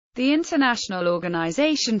The International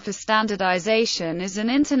Organization for Standardization is an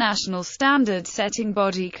international standard-setting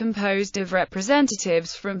body composed of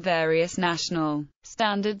representatives from various national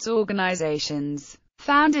standards organizations.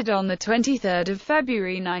 Founded on 23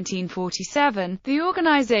 February 1947, the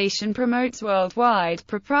organization promotes worldwide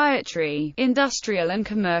proprietary, industrial and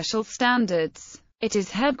commercial standards. It is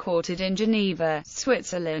headquartered in Geneva,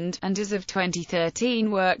 Switzerland, and as of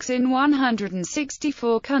 2013 works in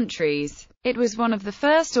 164 countries. It was one of the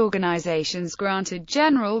first organizations granted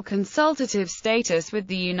general consultative status with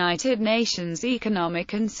the United Nations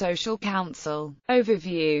Economic and Social Council.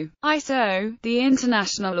 Overview. ISO, the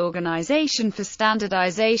International Organization for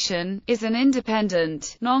Standardization, is an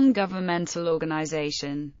independent, non-governmental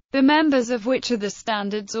organization, the members of which are the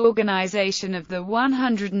Standards Organization of the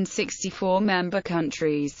 164 member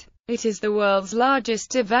countries. It is the world's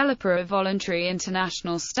largest developer of voluntary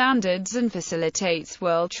international standards and facilitates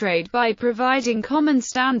world trade by providing common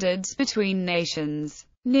standards between nations.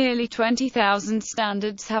 Nearly 20,000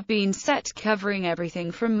 standards have been set covering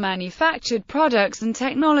everything from manufactured products and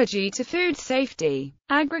technology to food safety,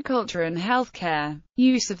 agriculture and healthcare.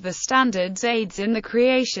 Use of the standards aids in the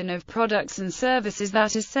creation of products and services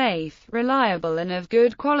that are safe, reliable and of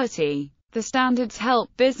good quality. The standards help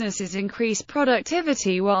businesses increase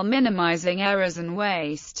productivity while minimizing errors and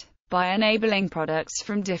waste. By enabling products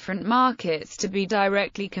from different markets to be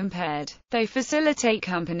directly compared, they facilitate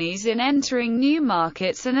companies in entering new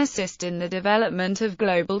markets and assist in the development of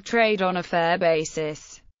global trade on a fair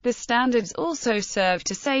basis. The standards also serve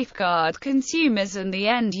to safeguard consumers and the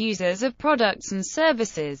end users of products and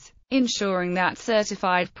services, ensuring that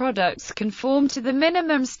certified products conform to the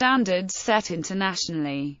minimum standards set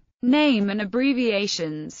internationally. Name and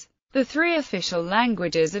abbreviations. The three official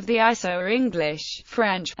languages of the ISO are English,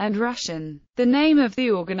 French, and Russian. The name of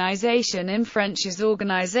the organization in French is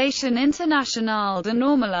Organisation Internationale de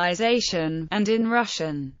Normalisation, and in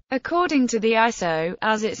Russian, according to the ISO,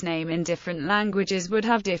 as its name in different languages would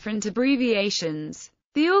have different abbreviations.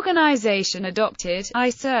 The organization adopted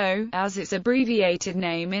ISO as its abbreviated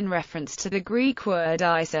name in reference to the Greek word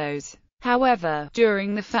isos. However,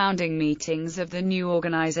 during the founding meetings of the new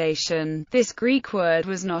organization, this Greek word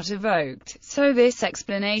was not evoked, so this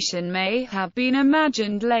explanation may have been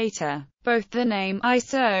imagined later. Both the name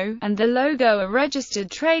ISO and the logo are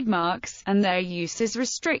registered trademarks, and their use is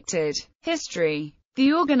restricted. History.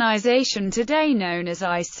 The organization today known as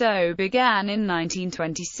ISO began in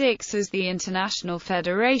 1926 as the International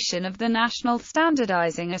Federation of the National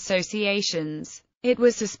Standardizing Associations. It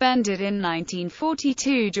was suspended in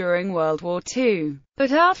 1942 during World War II.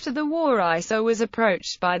 But after the war, ISO was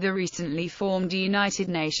approached by the recently formed United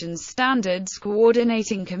Nations Standards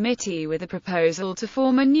Coordinating Committee with a proposal to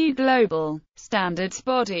form a new global standards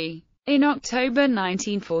body. In October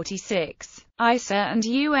 1946, ISA and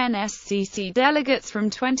UNSCC delegates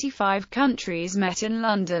from 25 countries met in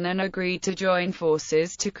London and agreed to join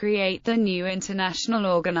forces to create the new International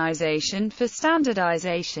Organization for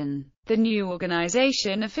Standardization. The new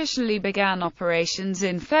organization officially began operations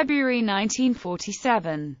in February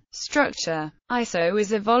 1947. Structure. ISO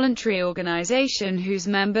is a voluntary organization whose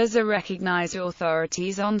members are recognized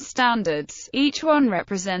authorities on standards, each one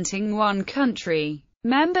representing one country.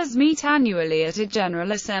 Members meet annually at a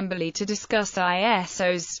General Assembly to discuss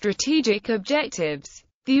ISO's strategic objectives.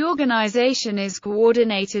 The organization is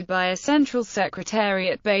coordinated by a central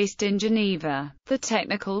secretariat based in Geneva. The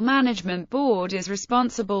Technical Management Board is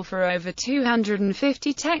responsible for over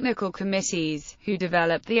 250 technical committees, who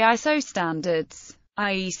develop the ISO standards.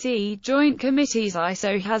 IEC Joint Committees.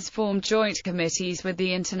 ISO has formed joint committees with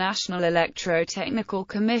the International Electrotechnical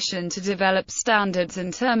Commission to develop standards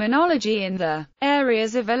and terminology in the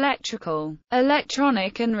areas of electrical,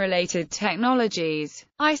 electronic and related technologies.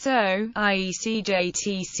 ISO, IEC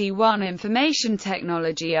JTC1 Information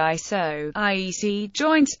Technology. ISO, IEC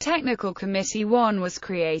Joint Technical Committee 1 was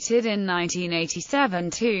created in 1987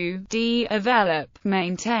 to develop,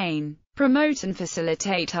 maintain, promote and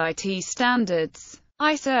facilitate IT standards.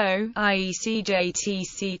 ISO, IEC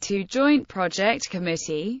JTC2 Joint Project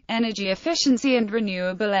Committee, Energy Efficiency and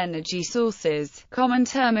Renewable Energy Sources. Common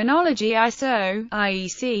terminology. ISO,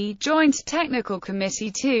 IEC Joint Technical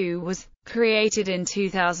Committee 2 was created in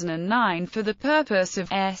 2009 for the purpose of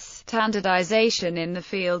standardization in the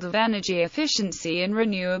field of energy efficiency and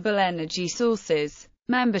renewable energy sources.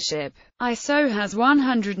 Membership. ISO has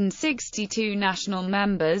 162 national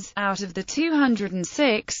members, out of the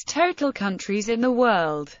 206 total countries in the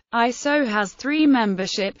world. ISO has 3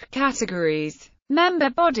 membership categories. Member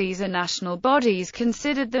bodies are national bodies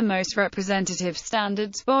considered the most representative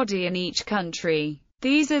standards body in each country.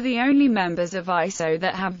 These are the only members of ISO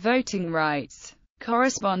that have voting rights.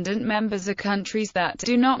 Correspondent members are countries that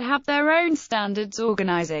do not have their own standards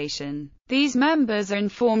organization. These members are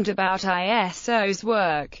informed about ISO's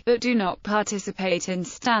work, but do not participate in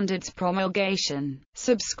standards promulgation.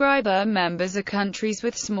 Subscriber members are countries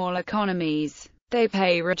with small economies. They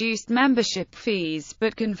pay reduced membership fees,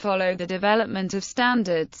 but can follow the development of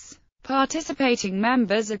standards. Participating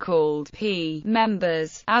members are called P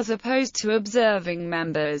members, as opposed to observing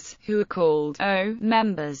members, who are called O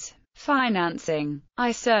members. Financing.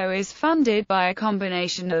 ISO is funded by a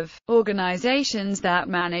combination of organizations that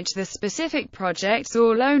manage the specific projects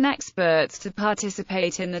or loan experts to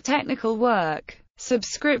participate in the technical work.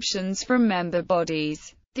 Subscriptions from member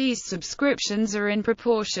bodies. These subscriptions are in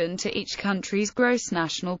proportion to each country's gross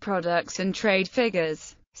national products and trade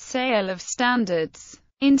figures. Sale of standards.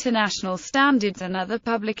 International standards and other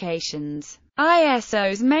publications.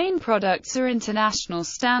 ISO's main products are international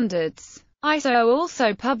standards. ISO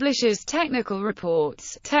also publishes technical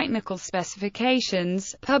reports, technical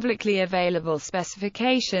specifications, publicly available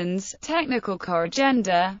specifications, technical core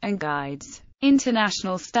agenda, and guides.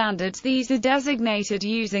 International standards. These are designated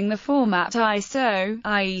using the format ISO,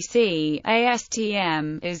 IEC,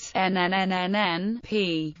 ASTM, is NNNNN,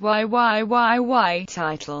 P, YYYY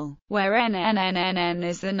title, where NNNNN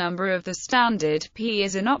is the number of the standard, P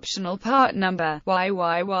is an optional part number,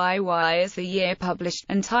 YYYY is the year published,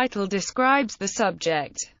 and title describes the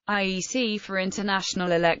subject. IEC for International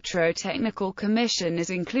Electrotechnical Commission is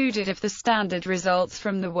included if the standard results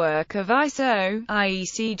from the work of ISO,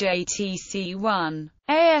 IEC JTC1.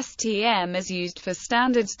 ASTM is used for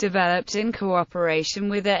standards developed in cooperation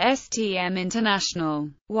with ASTM International.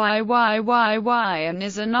 YYYYN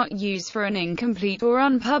is not used for an incomplete or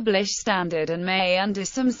unpublished standard and may under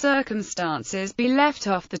some circumstances be left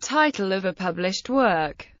off the title of a published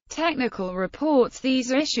work. Technical reports.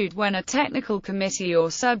 These are issued when a technical committee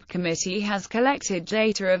or subcommittee has collected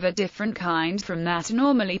data of a different kind from that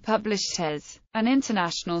normally published as an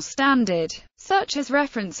international standard, such as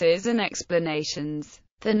references and explanations.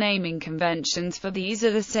 The naming conventions for these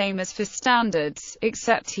are the same as for standards,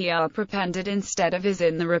 except TR prepended instead of is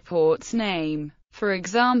in the report's name. For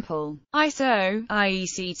example, ISO,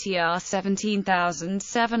 IEC TR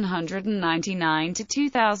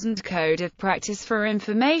 17799-2000 Code of Practice for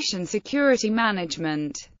Information Security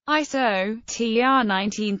Management. ISO, TR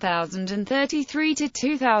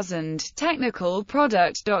 19033-2000 Technical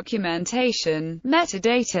Product Documentation,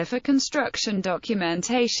 Metadata for Construction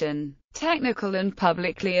Documentation. Technical and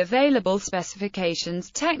publicly available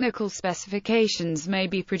specifications. Technical specifications may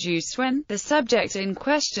be produced when the subject in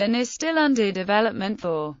question is still under development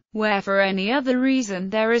or where for any other reason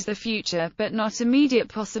there is the future but not immediate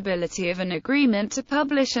possibility of an agreement to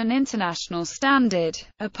publish an international standard.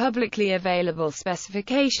 A publicly available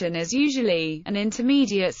specification is usually an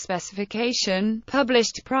intermediate specification,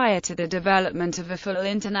 published prior to the development of a full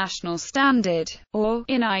international standard, or,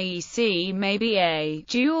 in IEC, may be a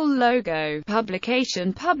dual logo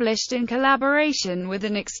publication published in collaboration with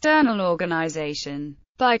an external organization.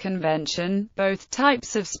 By convention, both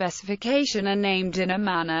types of specification are named in a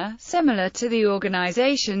manner similar to the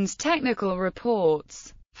organization's technical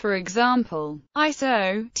reports. For example,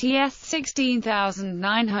 ISO, TS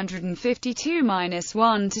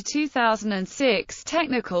 16952-1-2006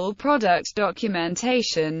 Technical Product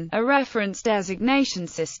Documentation, a Reference Designation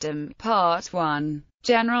System, Part 1.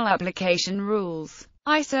 General Application Rules.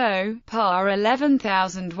 ISO, PAR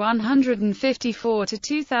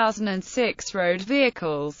 11154-2006 Road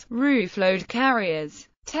Vehicles, Roof Load Carriers.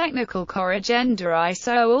 Technical Core Agenda.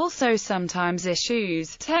 ISO also sometimes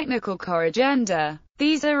issues Technical Core Agenda.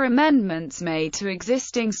 These are amendments made to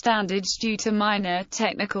existing standards due to minor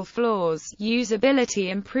technical flaws, usability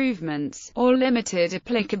improvements, or limited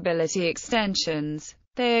applicability extensions.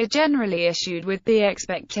 They are generally issued with the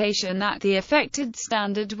expectation that the affected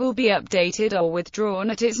standard will be updated or withdrawn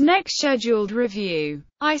at its next scheduled review.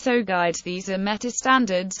 ISO guides. These are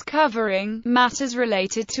meta-standards covering matters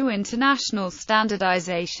related to international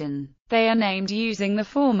standardization. They are named using the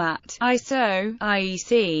format ISO,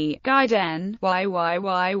 IEC, Guide N,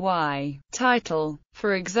 YYYY. Title.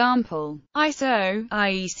 For example, ISO,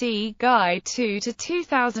 IEC Guide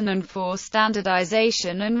 2-2004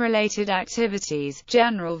 Standardization and Related Activities,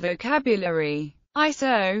 General Vocabulary.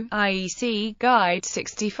 ISO, IEC Guide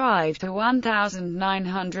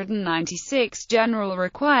 65-1996 General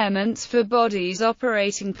Requirements for Bodies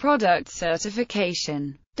Operating Product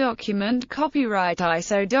Certification. Document copyright.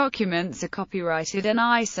 ISO documents are copyrighted and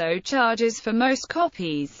ISO charges for most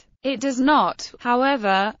copies. It does not,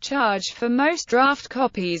 however, charge for most draft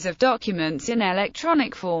copies of documents in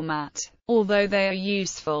electronic format. Although they are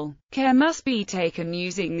useful, care must be taken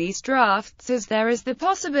using these drafts, as there is the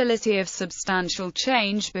possibility of substantial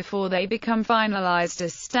change before they become finalized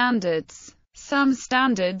as standards. Some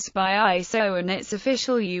standards by ISO and its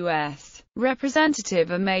official U.S.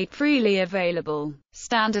 representative are made freely available.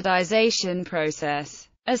 Standardization process.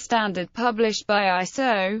 A standard published by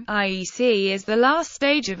ISO, IEC is the last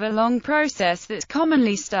stage of a long process that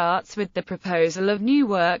commonly starts with the proposal of new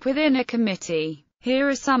work within a committee. Here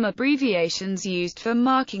are some abbreviations used for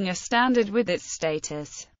marking a standard with its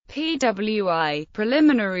status. PWI,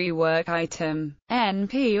 Preliminary Work Item.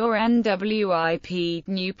 NP or NWIP,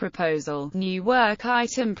 New Proposal, New Work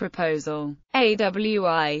Item Proposal.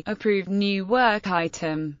 AWI, Approved New Work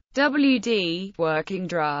Item. WD, Working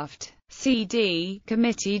Draft. CD,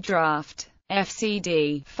 Committee Draft.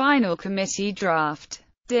 FCD, Final Committee Draft.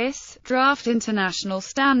 DIS, Draft International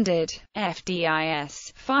Standard.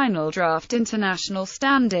 FDIS, Final Draft International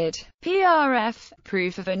Standard. PRF,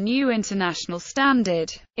 Proof of a New International Standard.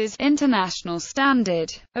 IS, International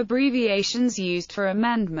Standard. Abbreviations used for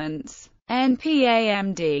amendments.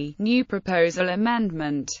 NPAMD, New Proposal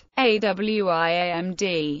Amendment.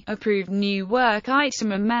 AWIAMD, Approved New Work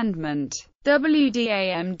Item Amendment.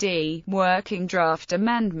 WDAMD, Working Draft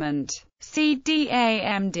Amendment.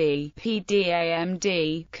 CDAMD,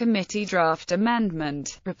 PDAMD, Committee Draft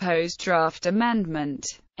Amendment, Proposed Draft Amendment.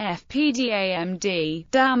 FPDAMD,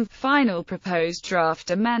 DAM, Final Proposed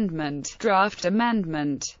Draft Amendment, Draft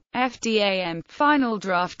Amendment. FDAM, Final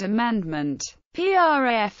Draft Amendment.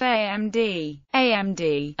 PRAFAMD,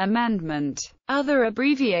 AMD, Amendment. Other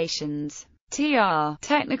abbreviations. TR,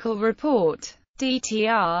 Technical Report.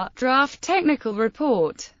 DTR, Draft Technical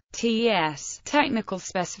Report. TS, Technical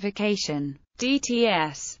Specification.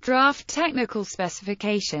 DTS, Draft Technical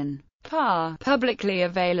Specification. PAR, Publicly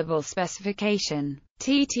Available Specification.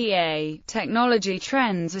 TTA, Technology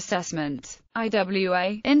Trends Assessment.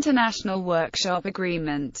 IWA, International Workshop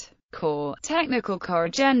Agreement. Core, Technical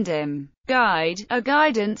Corrigendum. Guide, a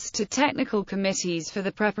guidance to technical committees for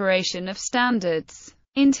the preparation of standards.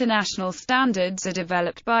 International standards are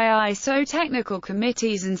developed by ISO technical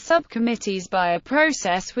committees and subcommittees by a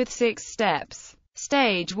process with 6 steps.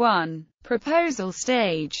 Stage 1. Proposal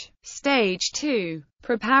stage. Stage 2.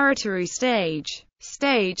 Preparatory stage.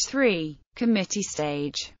 Stage 3. Committee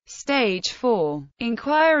stage. Stage 4.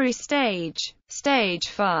 Inquiry stage. Stage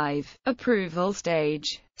 5. Approval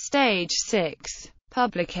stage. Stage 6.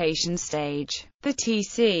 Publication stage. The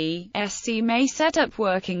TC/SC may set up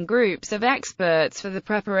working groups of experts for the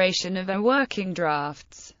preparation of their working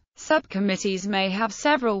drafts. Subcommittees may have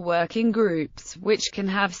several working groups, which can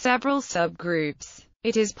have several subgroups.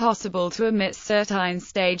 It is possible to omit certain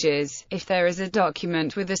stages, if there is a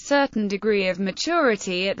document with a certain degree of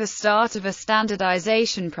maturity at the start of a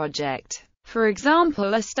standardization project. For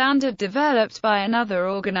example, a standard developed by another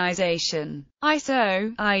organization.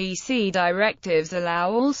 ISO, IEC directives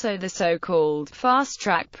allow also the so-called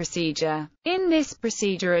fast-track procedure. In this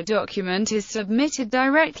procedure, a document is submitted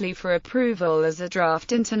directly for approval as a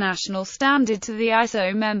draft international standard to the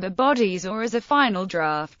ISO member bodies or as a final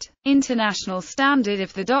draft international standard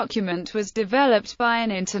if the document was developed by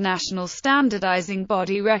an international standardizing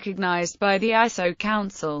body recognized by the ISO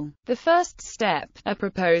Council. The first step, a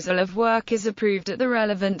proposal of work is approved at the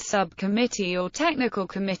relevant subcommittee or technical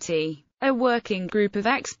committee. A working group of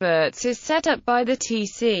experts is set up by the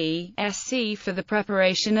TC/SC for the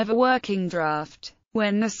preparation of a working draft.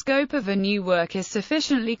 When the scope of a new work is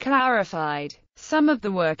sufficiently clarified, some of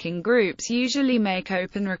the working groups usually make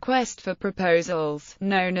open request for proposals,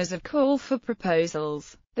 known as a call for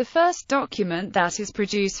proposals. The first document that is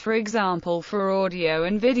produced, for example for audio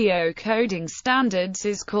and video coding standards,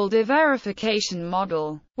 is called a verification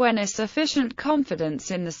model. When a sufficient confidence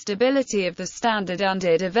in the stability of the standard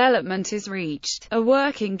under development is reached, a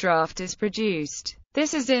working draft is produced.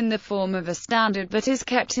 This is in the form of a standard but is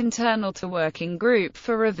kept internal to working group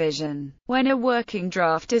for revision. When a working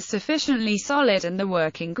draft is sufficiently solid and the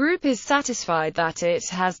working group is satisfied that it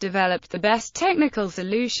has developed the best technical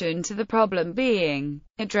solution to the problem being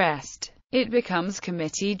addressed, it becomes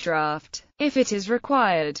committee draft. If it is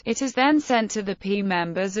required, it is then sent to the P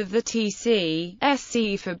members of the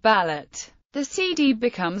TC/SC for ballot. The CD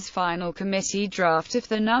becomes final committee draft if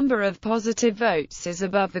the number of positive votes is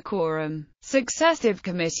above the quorum. Successive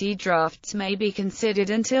committee drafts may be considered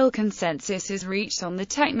until consensus is reached on the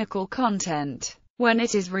technical content. When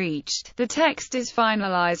it is reached, the text is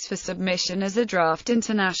finalized for submission as a draft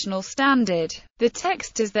international standard. The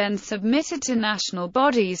text is then submitted to national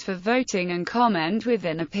bodies for voting and comment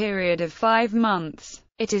within a period of 5 months.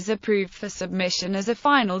 It is approved for submission as a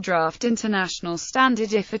final draft international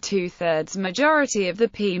standard if a two-thirds majority of the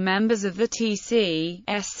P members of the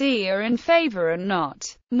TC/SC are in favor and not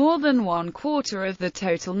more than 1/4 of the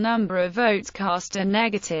total number of votes cast are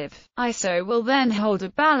negative. ISO will then hold a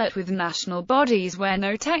ballot with national bodies where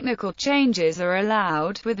no technical changes are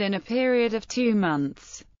allowed, within a period of 2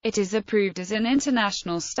 months. It is approved as an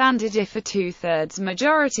international standard if a two-thirds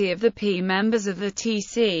majority of the P members of the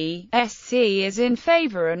TC/SC is in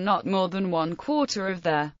favor and not more than 1/4 of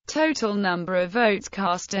the total number of votes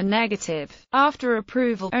cast are negative. After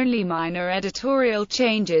approval, only minor editorial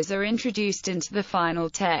changes are introduced into the final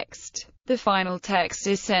text. The final text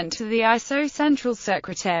is sent to the ISO Central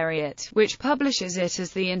Secretariat, which publishes it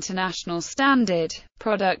as the international standard.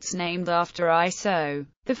 Products named after ISO.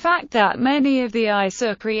 The fact that many of the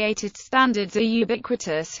ISO-created standards are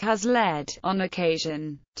ubiquitous has led, on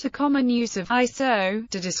occasion, to common use of ISO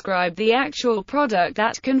to describe the actual product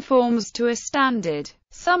that conforms to a standard.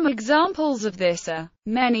 Some examples of this are: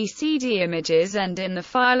 many CD images end in the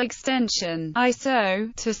file extension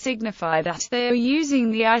ISO to signify that they are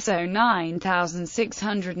using the ISO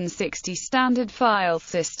 9660 standard file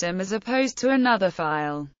system as opposed to another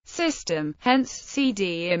file system. Hence,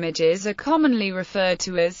 CD images are commonly referred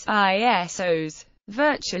to as ISOs.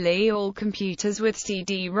 Virtually all computers with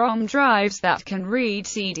CD-ROM drives that can read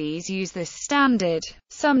CDs use this standard.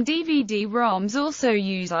 Some DVD-ROMs also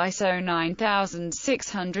use ISO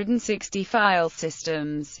 9660 file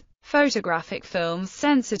systems. Photographic film's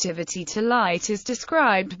sensitivity to light is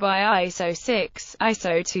described by ISO 6,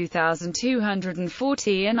 ISO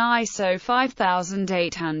 2240 and ISO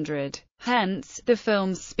 5800. Hence, the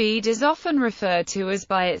film's speed is often referred to as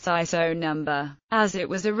by its ISO number, as it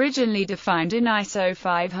was originally defined in ISO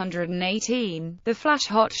 518. The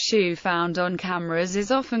flash-hot shoe found on cameras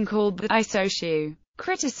is often called the ISO shoe.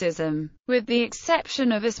 Criticism. With the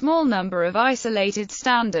exception of a small number of isolated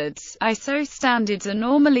standards, ISO standards are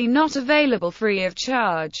normally not available free of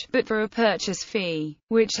charge, but for a purchase fee,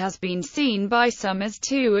 which has been seen by some as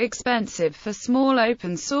too expensive for small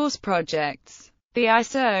open-source projects. The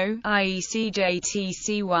ISO, i.e.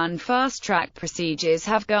 CJTC1 fast-track procedures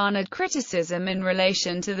have garnered criticism in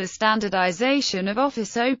relation to the standardization of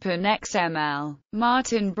Office Open XML.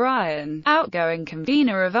 Martin Bryan, outgoing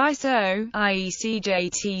convener of ISO, i.e.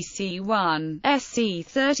 CJTC1,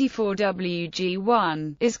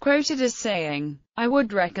 SC34WG1, is quoted as saying, "I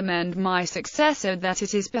would recommend my successor that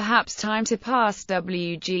it is perhaps time to pass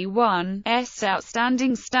WG1's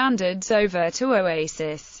outstanding standards over to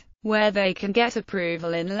Oasis, where they can get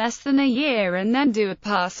approval in less than a year and then do a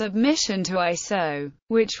pass submission to ISO,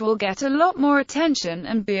 which will get a lot more attention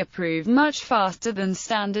and be approved much faster than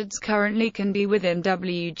standards currently can be within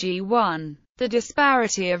WG1. The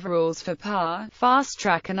disparity of rules for PAR,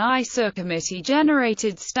 fast-track and ISO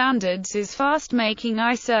committee-generated standards is fast making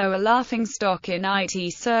ISO a laughingstock in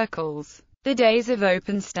IT circles. The days of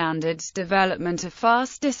open standards development are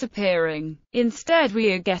fast disappearing. Instead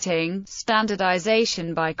we are getting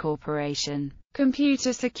standardization by corporation."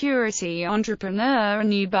 Computer security entrepreneur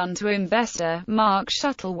and Ubuntu investor, Mark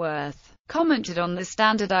Shuttleworth, commented on the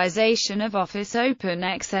standardization of Office Open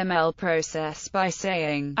XML process by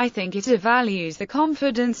saying, "I think it devalues the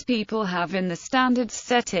confidence people have in the standards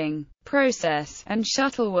setting process," and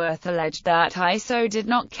Shuttleworth alleged that ISO did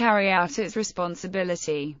not carry out its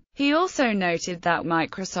responsibility. He also noted that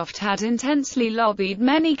Microsoft had intensely lobbied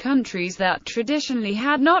many countries that traditionally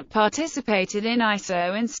had not participated in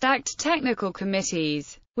ISO in stacked technical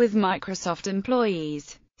committees, with Microsoft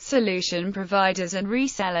employees, solution providers and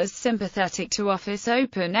resellers sympathetic to Office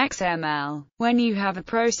Open XML. When you have a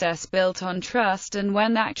process built on trust and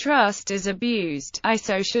when that trust is abused,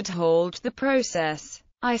 ISO should hold the process.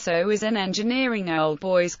 ISO is an engineering old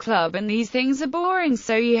boys club and these things are boring,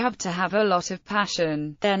 so you have to have a lot of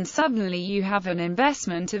passion. Then suddenly you have an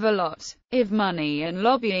investment of a lot of money and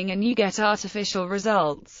lobbying and you get artificial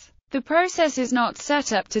results. The process is not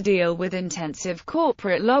set up to deal with intensive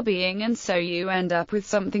corporate lobbying and so you end up with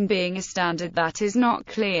something being a standard that is not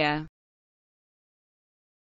clear.